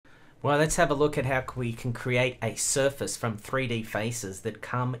Well, let's have a look at how we can create a surface from 3D faces that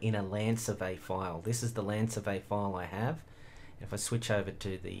come in a land survey file. This is the land survey file I have. If I switch over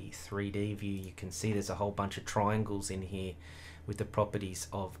to the 3D view, you can see there's a whole bunch of triangles in here with the properties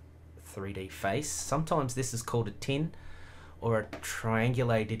of 3D face. Sometimes this is called a TIN or a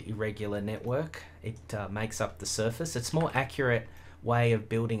Triangulated Irregular Network. It makes up the surface. It's a more accurate way of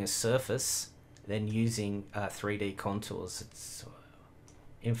building a surface than using 3D contours. It's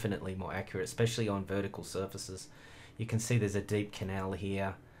infinitely more accurate, especially on vertical surfaces. You can see there's a deep canal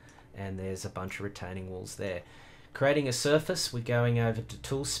here and there's a bunch of retaining walls there. Creating a surface, we're going over to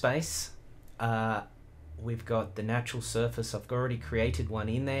tool space. We've got the natural surface. I've already created one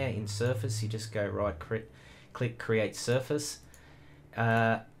in there in surface. You just go right click create surface,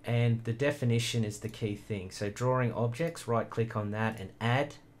 and the definition is the key thing. So drawing objects, right click on that and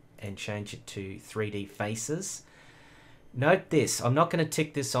add, and change it to 3D faces. Note this, I'm not going to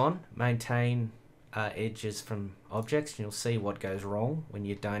tick this on, maintain edges from objects. You'll see what goes wrong when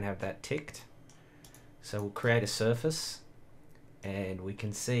you don't have that ticked. So we'll create a surface and we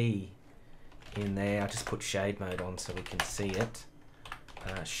can see in there, I just put shade mode on so we can see it.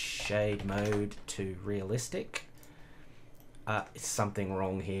 Shade mode to realistic. It's something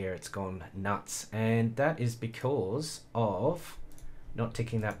wrong here, it's gone nuts, and that is because of not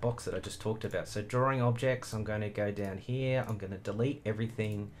ticking that box that I just talked about. So drawing objects, I'm going to go down here, I'm going to delete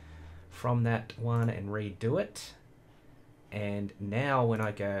everything from that one and redo it. And now when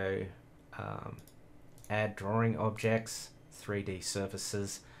I go add drawing objects, 3D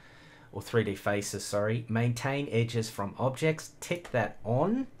surfaces, or 3D faces, sorry, maintain edges from objects, tick that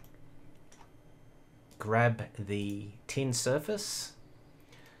on, grab the tin surface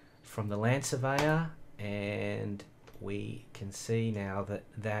from the land surveyor, and we can see now that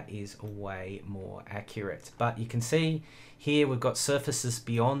that is way more accurate. But you can see here we've got surfaces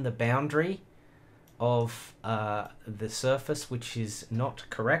beyond the boundary of the surface, which is not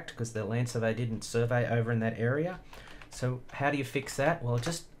correct because the land surveyor didn't survey over in that area. So how do you fix that? Well,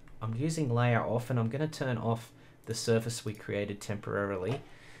 I'm using layer off, and I'm going to turn off the surface we created temporarily.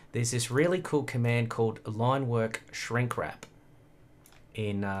 There's this really cool command called LINEWORKSHRINKWRAP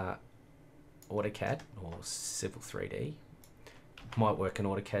in AutoCAD or Civil 3D. Might work in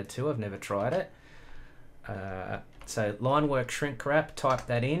AutoCAD too, I've never tried it. So LINEWORKSHRINKWRAP, type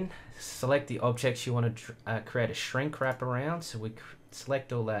that in, select the objects you want to create a shrink wrap around. So we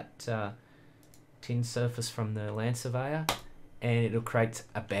select all that tin surface from the land surveyor, and it'll create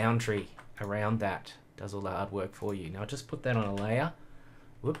a boundary around that. Does all the hard work for you. Now I'll just put that on a layer.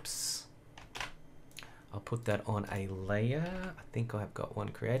 Whoops. I'll put that on a layer. I think I've got one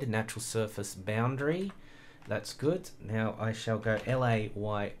created. Natural surface boundary. That's good. Now I shall go LAY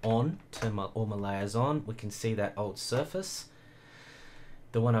on, turn all my layers on. We can see that old surface.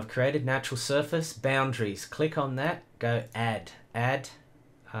 The one I've created, natural surface, boundaries. Click on that, go add. Add.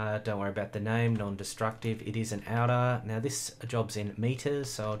 Don't worry about the name, non-destructive. It is an outer. Now this job's in meters,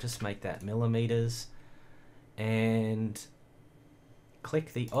 so I'll just make that millimeters. And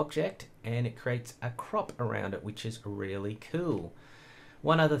click the object, and it creates a crop around it, which is really cool.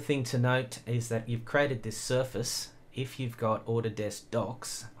 One other thing to note is that you've created this surface. If you've got Autodesk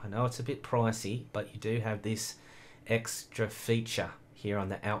Docs, I know it's a bit pricey, but you do have this extra feature here on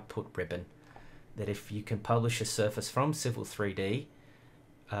the output ribbon, that if you can publish a surface from Civil 3D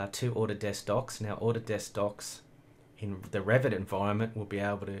to Autodesk Docs. Now Autodesk Docs in the Revit environment will be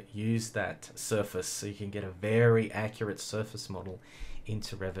able to use that surface, so you can get a very accurate surface model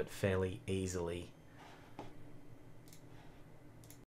into Revit fairly easily.